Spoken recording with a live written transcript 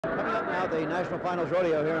Coming up now, the National Finals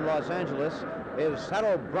Rodeo here in Los Angeles is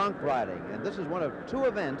saddle bronc riding, and this is one of two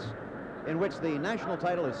events in which the national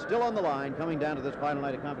title is still on the line coming down to this final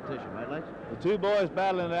night of competition, right, Lex? The two boys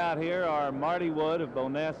battling it out here are Marty Wood of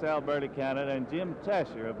Boness, Alberta, Canada, and Jim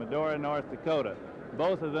Tescher of Medora, North Dakota.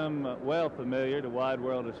 Both of them well familiar to Wide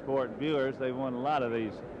World of Sport viewers. They've won a lot of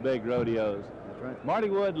these big rodeos. That's right. Marty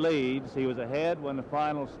Wood leads. He was ahead when the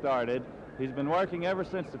final started. He's been working ever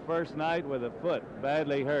since the first night with a foot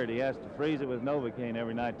badly hurt. He has to freeze it with Novocaine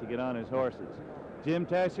every night to get on his horses. Jim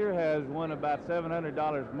Tescher has won about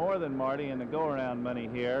 $700 more than Marty in the go-around money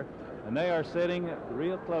here, and they are sitting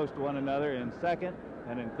real close to one another in second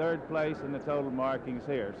and in third place in the total markings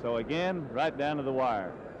here. So again, right down to the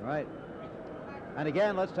wire. Right. And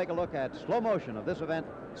again, let's take a look at slow motion of this event,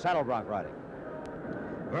 saddle bronc riding.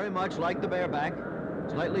 Very much like the bareback,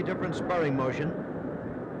 slightly different spurring motion,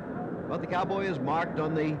 but the cowboy is marked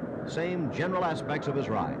on the same general aspects of his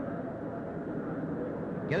ride.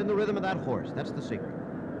 Get in the rhythm of that horse, that's the secret.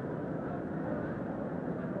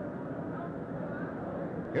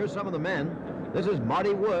 Here's some of the men. This is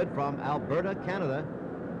Marty Wood from Alberta, Canada.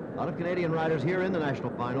 A lot of Canadian riders here in the national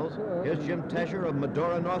finals. Here's Jim Tescher of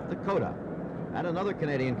Medora, North Dakota. And another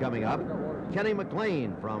Canadian coming up, Kenny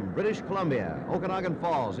McLean from British Columbia, Okanagan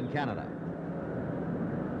Falls in Canada.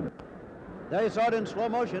 There you saw it in slow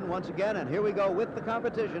motion once again, and here we go with the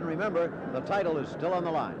competition. Remember, the title is still on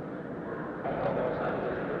the line.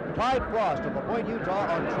 Clyde Frost of LaPointe,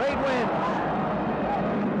 Utah on trade winds.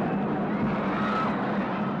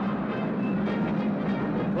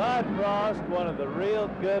 Clyde Frost, one of the real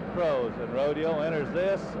good pros in rodeo, enters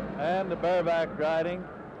this and the bareback riding,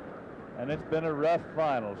 and it's been a rough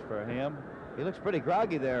finals for him. He looks pretty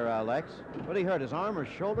groggy there, Lex. What did he hurt, his arm or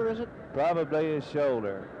shoulder, is it? Probably his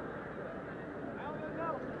shoulder.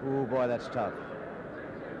 Ooh, boy, that's tough.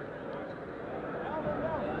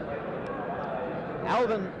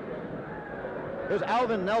 Here's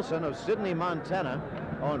Alvin Nelson of Sydney, Montana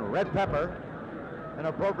on Red Pepper. An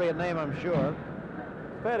appropriate name, I'm sure.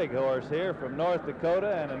 Fettig horse here from North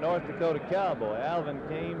Dakota and a North Dakota cowboy. Alvin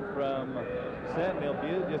came from Sentinel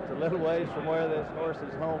Butte, just a little ways from where this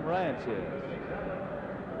horse's home ranch is.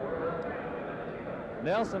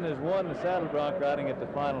 Nelson has won the saddle bronc riding at the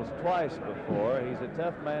finals twice before. He's a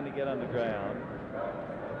tough man to get on the ground.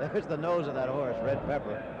 There's the nose of that horse, Red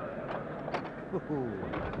Pepper.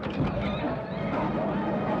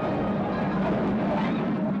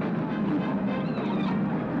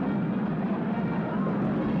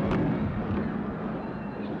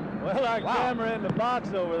 Well, our camera in the box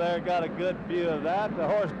over there got a good view of that. The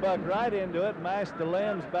horse bucked right into it, mashed the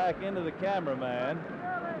limbs back into the cameraman.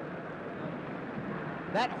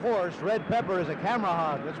 That horse, Red Pepper, is a camera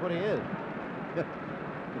hog. That's what he is.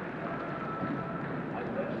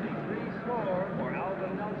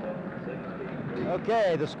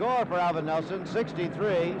 Okay, the score for Alvin Nelson,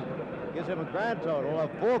 63, gives him a grand total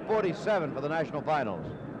of 447 for the national finals.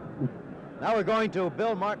 Now we're going to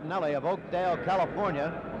Bill Martinelli of Oakdale,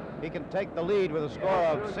 California. He can take the lead with a score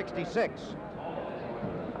of 66.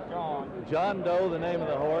 John Doe, the name of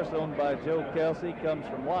the horse, owned by Joe Kelsey, comes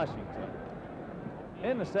from Washington.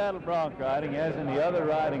 In the saddle bronc riding, as in the other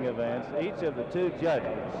riding events, each of the two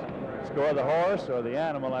judges score the horse, or the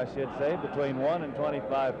animal, I should say, between 1 and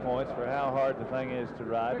 25 points for how hard the thing is to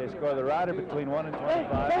ride. They score the rider between 1 and 25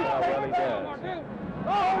 for how well he does.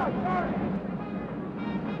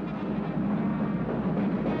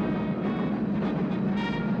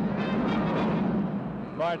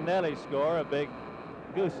 Martinelli's score, a big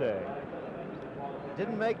goose egg.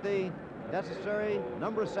 Didn't make the necessary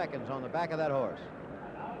number of seconds on the back of that horse.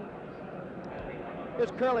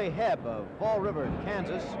 Here's Curly Hebb of Fall River,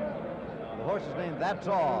 Kansas. The horse is named That's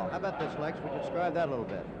All. How about this, Lex? Would you describe that a little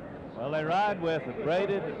bit? Well, they ride with a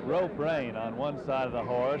braided rope rein on one side of the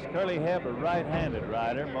horse. Curly Hebb, a right-handed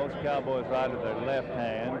rider. Most cowboys ride with their left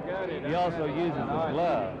hand. He also uses a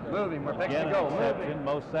glove. Again, an exception.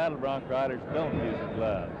 Most saddle bronc riders don't use a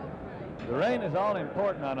glove. The rein is all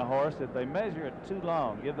important on a horse. If they measure it too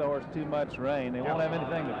long, give the horse too much rein, they won't have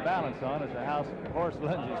anything to balance on as the horse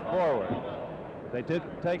lunges forward. If they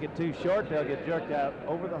take it too short, they'll get jerked out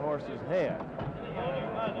over the horse's head.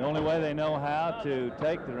 The only way they know how to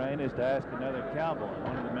take the rein is to ask another cowboy.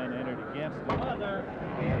 One of the men entered against them.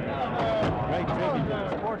 Great tribute to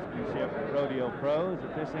the sportsmanship of rodeo pros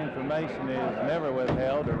that this information is never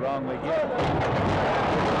withheld or wrongly given.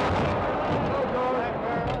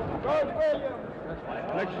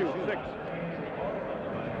 Next shoot, 6.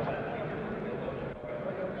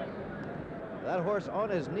 That horse on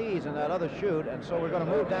his knees in that other chute, and so we're going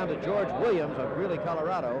to move down to George Williams of Greeley,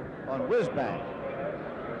 Colorado on Whizbang.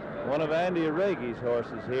 One of Andy Aragi's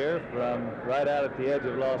horses here from right out at the edge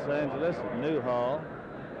of Los Angeles at Newhall.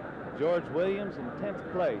 George Williams in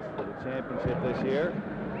 10th place for the championship this year.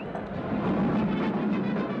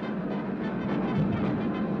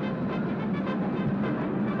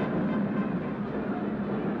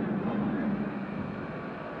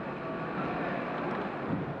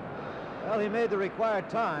 Well, he made the required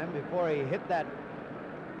time before he hit that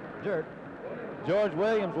dirt. George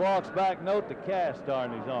Williams walks back, note the cast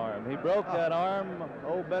on his arm. He broke that arm,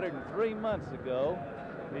 better than 3 months ago.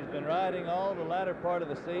 He's been riding all the latter part of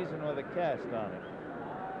the season with a cast on it.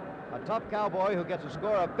 A tough cowboy who gets a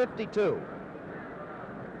score of 52.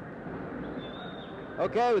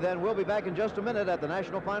 Okay, then we'll be back in just a minute at the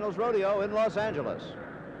National Finals Rodeo in Los Angeles.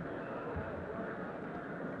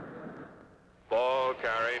 Ball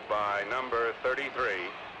carried by number 33,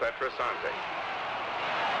 Petrosante.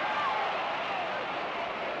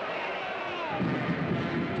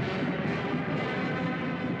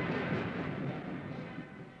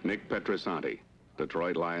 Nick Petrosante,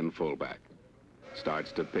 Detroit Lion fullback,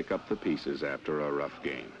 starts to pick up the pieces after a rough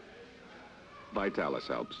game. Vitalis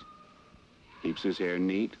helps. Keeps his hair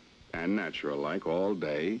neat and natural-like all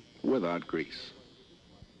day without grease.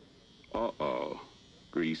 Uh-oh,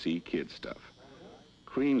 greasy kid stuff.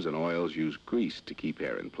 Creams and oils use grease to keep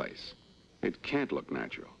hair in place. It can't look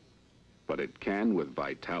natural, but it can with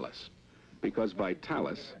Vitalis, because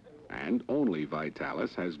Vitalis, and only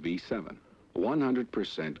Vitalis, has V7.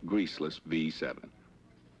 100% greaseless V7.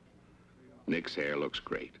 Nick's hair looks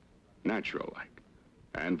great, natural-like,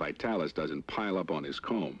 and Vitalis doesn't pile up on his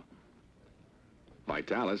comb.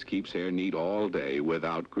 Vitalis keeps hair neat all day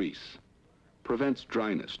without grease. Prevents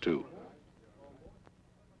dryness, too.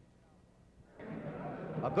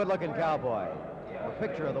 A good-looking cowboy. A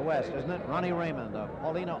picture of the West, isn't it? Ronnie Raymond of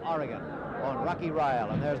Paulina, Oregon, on Rocky Ryle,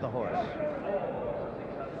 and there's the horse.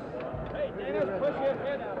 Hey, Dennis, push your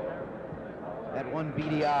head out. That one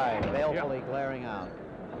beady eye balefully glaring out.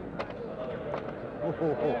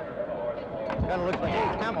 Kind of looks like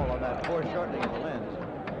a camel on that foreshortening of the lens.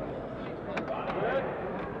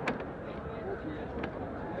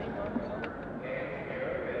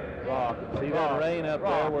 See that rein up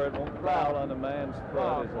there where it won't foul on the man's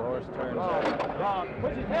foot as the horse turns out.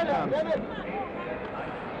 Push his head out, Dennis.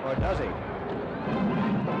 Or does he?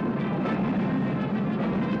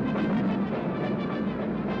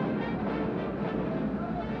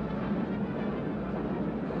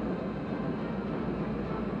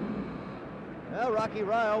 Well, Rocky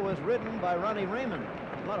Ryle was ridden by Ronnie Raymond.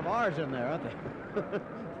 A lot of R's in there, aren't they?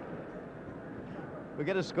 We'll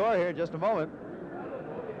get a score here in just a moment.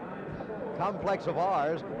 Complex of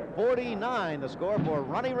R's, 49 the score for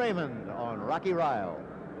Ronnie Raymond on Rocky Ryle.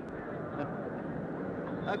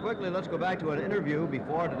 Now quickly, let's go back to an interview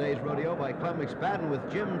before today's rodeo by Clem McSpadden with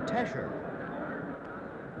Jim Tescher.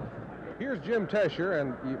 Here's Jim Tescher,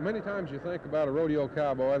 and many times you think about a rodeo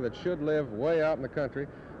cowboy that should live way out in the country.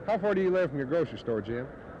 How far do you live from your grocery store, Jim?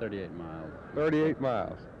 38 miles. 38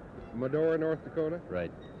 miles. Medora, North Dakota?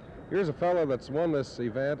 Right. Here's a fellow that's won this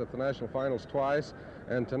event at the National Finals twice,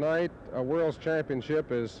 and tonight a World's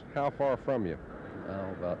Championship is how far from you? Oh,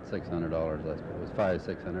 about $600, I suppose. 500,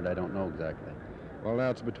 600, I don't know exactly. Well, now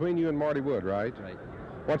it's between you and Marty Wood, right? Right.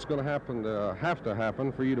 What's going to have to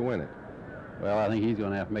happen for you to win it? Well, I think he's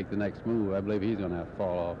going to have to make the next move. I believe he's going to have to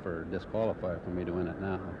fall off or disqualify for me to win it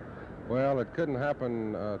now. Well, it couldn't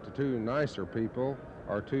happen to two nicer people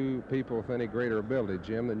or two people with any greater ability,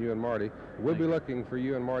 Jim, than you and Marty. We'll be looking for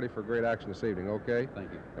you and Marty for great action this evening, okay?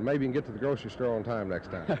 Thank you. And maybe you can get to the grocery store on time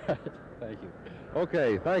next time. Thank you.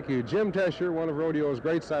 Okay, thank you. Jim Tescher, one of rodeo's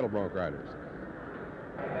great saddle bronc riders.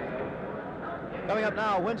 Coming up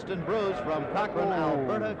now, Winston Bruce from Cochrane,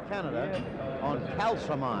 Alberta, Canada, on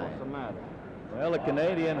calcimine. Well, a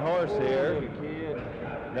Canadian horse here.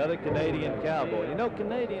 Another Canadian cowboy. You know,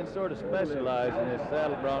 Canadians sort of specialize in this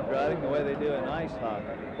saddle bronc riding the way they do in ice hockey,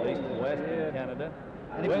 at least in Western Canada.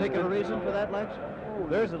 Any particular reason for that, Lex?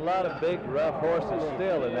 There's a lot of big, rough horses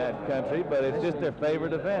still in that country, but it's just their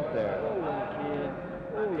favorite event there.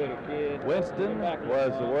 Winston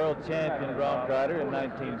was the world champion bronc rider in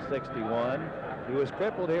 1961. He was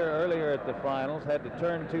crippled here earlier at the finals, had to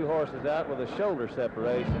turn two horses out with a shoulder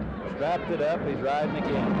separation. Strapped it up, he's riding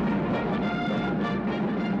again.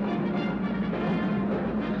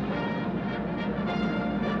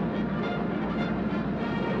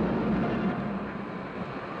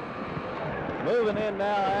 Moving in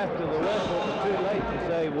now after the whistle, too late to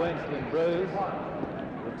say Winston Bruce.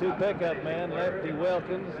 The two pickup men, Lefty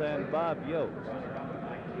Wilkins and Bob Yost.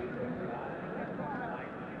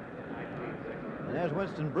 And there's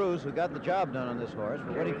Winston Bruce, who got the job done on this horse.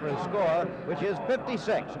 We're waiting for his score, which is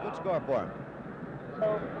 56. A good score for him.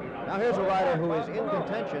 Now here's a rider who is in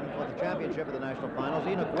contention for the championship of the national finals,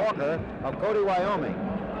 Enoch Walker of Cody, Wyoming.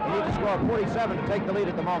 He needs a score of 47 to take the lead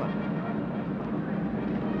at the moment.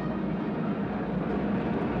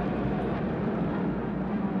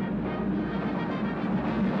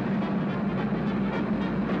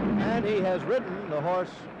 And he has ridden the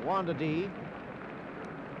horse Wanda D.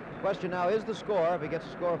 The question now is the score. If he gets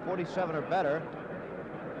a score of 47 or better,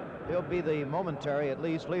 he'll be the momentary, at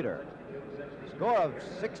least, leader. Score of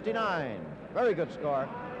 69. Very good score.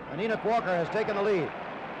 And Enoch Walker has taken the lead.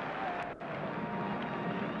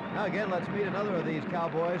 Now again, let's meet another of these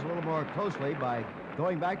cowboys a little more closely by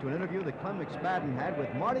going back to an interview that Clem McSpadden had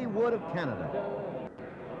with Marty Wood of Canada.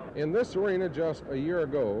 In this arena just a year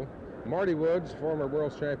ago, Marty Woods, former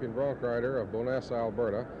world's champion bronc rider of Bonessa,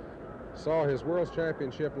 Alberta, saw his world's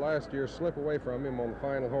championship last year slip away from him on the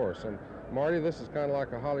final horse. And Marty, this is kind of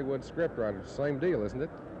like a Hollywood script writer. Same deal, isn't it?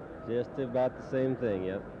 Just about the same thing,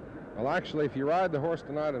 yep. Well, actually, if you ride the horse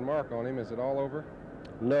tonight and mark on him, is it all over?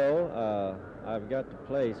 No, I've got to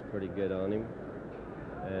place pretty good on him.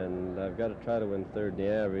 And I've got to try to win third in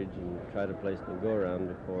the average and try to place in the go-around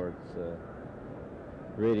before it's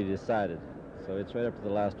really decided. So it's right up to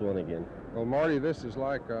the last one again. Well, Marty, this is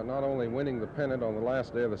like not only winning the pennant on the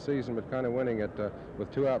last day of the season, but kind of winning it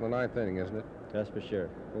with 2 out in the 9th inning, isn't it? That's for sure.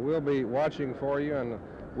 Well, we'll be watching for you and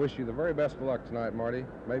wish you the very best of luck tonight, Marty.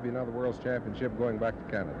 Maybe another world's championship going back to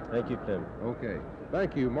Canada. Thank you, Tim. Okay.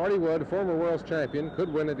 Thank you. Marty Wood, former world's champion,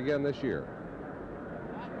 could win it again this year.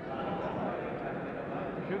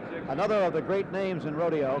 Another of the great names in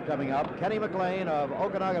rodeo coming up, Kenny McLean of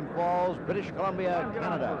Okanagan Falls, British Columbia,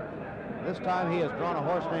 Canada. This time he has drawn a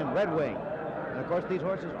horse named Red Wing. And of course these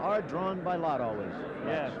horses are drawn by lot always.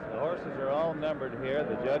 Yes, the horses are all numbered here.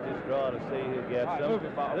 The judges draw to see who gets them.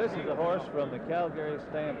 This is a horse from the Calgary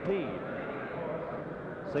Stampede.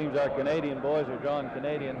 Seems our Canadian boys are drawing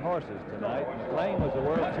Canadian horses tonight. McLean was a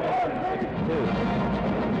world champion in '62.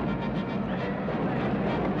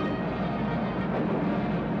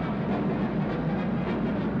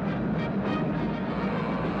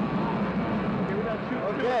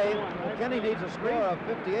 Okay, Kenny needs a score of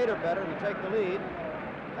 58 or better to take the lead.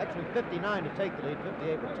 Actually 59 to take the lead,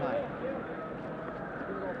 58 would tie it.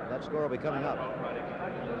 That score will be coming up.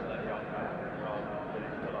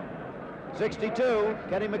 62,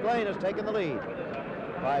 Kenny McLean has taken the lead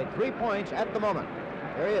by 3 points at the moment.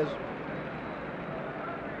 There he is.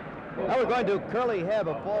 Now we're going to Curly Hebb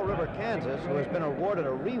of Fall River, Kansas, who has been awarded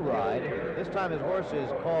a re-ride. This time his horse is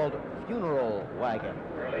called Funeral Wagon.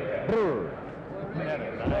 Brr.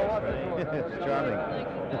 It's charming.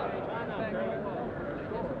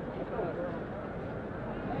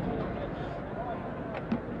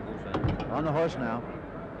 On the horse now,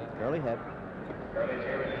 Curly Hebb.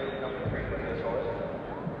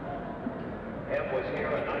 Hebb was here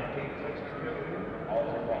in 1962,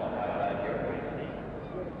 also qualified that year.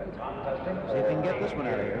 See if he can get this one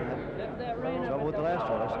out of here. Trouble with the last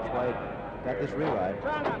horse. That's why he got this re-ride.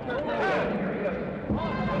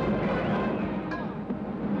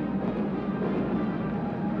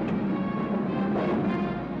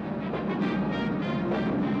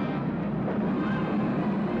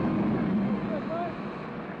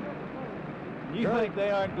 You think they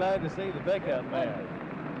aren't glad to see the pickup man?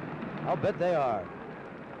 I'll bet they are.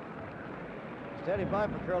 Standing by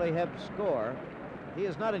for Curly Hebb's score. He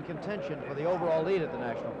is not in contention for the overall lead at the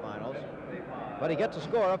national finals, but he gets a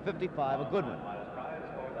score of 55, a good one.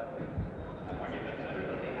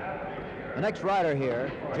 The next rider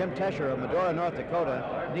here, Jim Tescher of Medora, North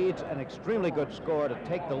Dakota, needs an extremely good score to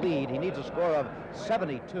take the lead. He needs a score of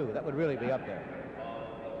 72. That would really be up there.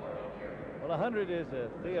 Well, 100 is a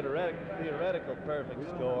theoretical perfect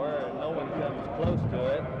score, and no one comes close to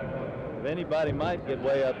it. If anybody might get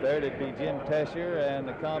way up there, it'd be Jim Tescher and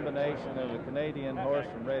the combination of the Canadian horse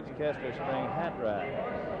from Reg Kessler Spring, Hatrack.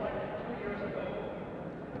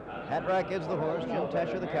 Hatrack is the horse, Jim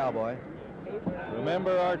Tescher the cowboy.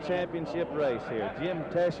 Remember our championship race here. Jim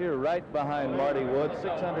Tescher right behind Marty Wood,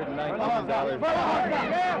 $619.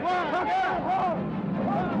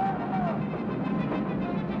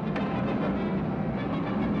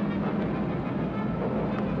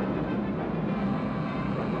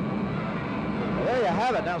 There you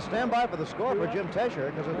have it. Now stand by for the score for Jim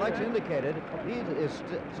Tescher, because as Lex indicated, he is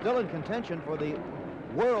still in contention for the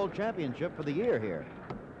World Championship for the year here.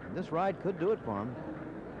 And this ride could do it for him.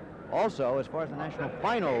 Also, as far as the national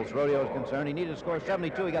finals rodeo is concerned, he needed to score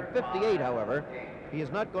 72. He got 58, however. He is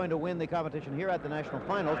not going to win the competition here at the national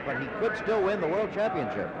finals, but he could still win the world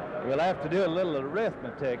championship. We'll have to do a little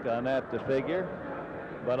arithmetic on that to figure,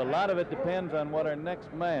 but a lot of it depends on what our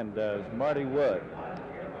next man does, Marty Wood.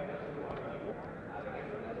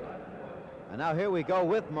 And now here we go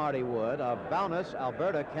with Marty Wood of Bowness,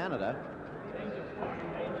 Alberta, Canada.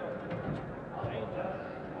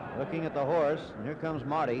 Looking at the horse, and here comes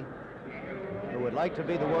Marty, who would like to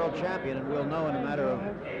be the world champion, and we'll know in a matter of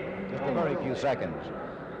just a very few seconds.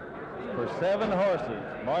 For 7 horses,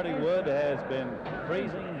 Marty Wood has been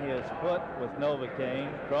freezing his foot with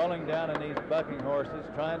Novocaine, crawling down on these bucking horses,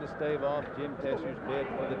 trying to stave off Jim Tescher's bid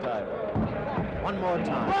for the title. One more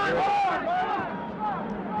time.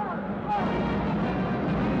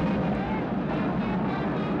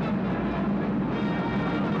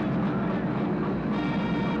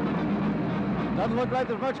 Doesn't look like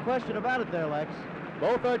there's much question about it there, Lex.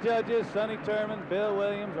 Both our judges, Sonny Terman, Bill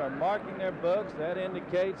Williams, are marking their books. That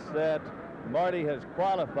indicates that Marty has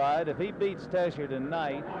qualified. If he beats Tescher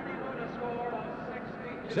tonight.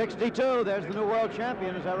 62, there's the new world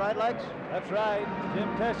champion. Is that right, Lex? That's right. Jim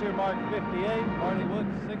Tescher marked 58, Marty Wood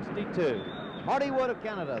 62. Marty Wood of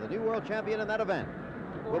Canada, the new world champion in that event.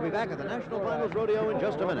 We'll be back at the National Finals Rodeo in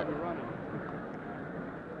just a minute.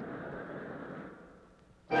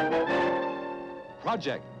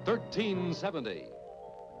 Project 1370,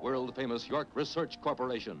 world-famous York Research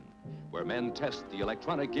Corporation, where men test the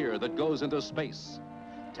electronic gear that goes into space,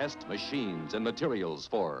 test machines and materials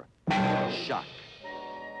for shock,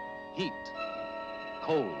 heat,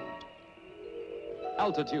 cold,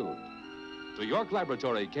 altitude. To York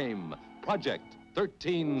Laboratory came Project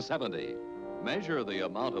 1370. Measure the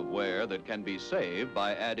amount of wear that can be saved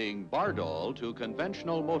by adding Bardol to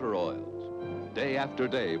conventional motor oils. Day after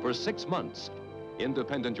day for 6 months,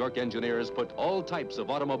 independent York engineers put all types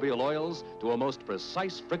of automobile oils to a most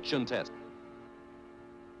precise friction test.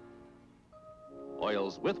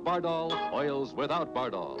 Oils with Bardol, oils without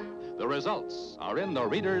Bardol. The results are in the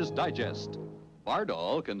Reader's Digest.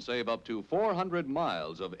 Bardol can save up to 400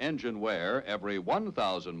 miles of engine wear every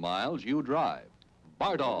 1,000 miles you drive.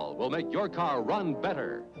 Bardol will make your car run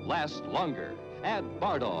better, last longer. Add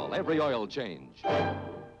Bardol every oil change.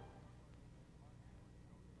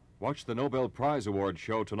 Watch the Nobel Prize Award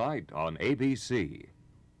show tonight on ABC.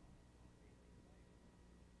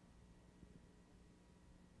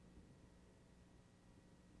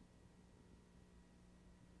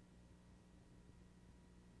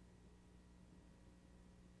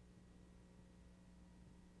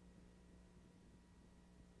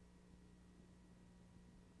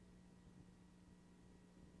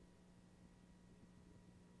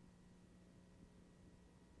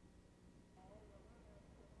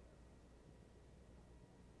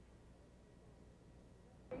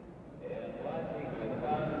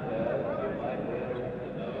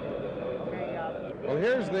 Well,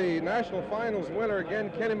 here's the national finals winner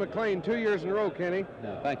again, Kenny McLean, 2 years in a row, Kenny.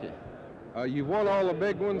 No, thank you. You've won all the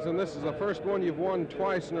big ones, and this is the first one you've won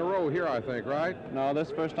twice in a row here, I think, right? No, this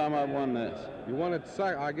is the first time I've won this. You won it,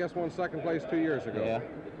 I guess, won second place 2 years ago. Yeah.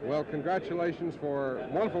 Well, congratulations for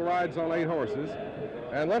wonderful rides on 8 horses.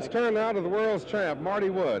 And let's turn now to the world's champ, Marty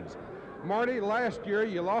Woods. Marty, last year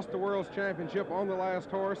you lost the world's championship on the last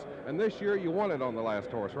horse, and this year you won it on the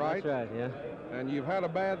last horse, right? That's right, yeah. And you've had a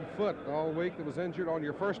bad foot all week that was injured on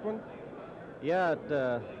your first one? Yeah,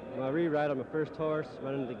 my re-ride on my first horse,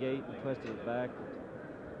 went into the gate and twisted it back.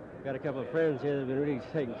 Got a couple of friends here that have been really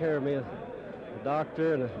taking care of me, a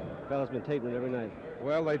doctor and a fellow's been taping it every night.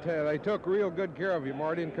 Well, they took real good care of you,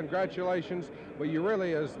 Marty, and congratulations. But you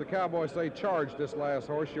really, as the Cowboys say, charged this last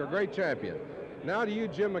horse. You're a great champion. Now to you,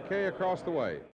 Jim McKay, across the way.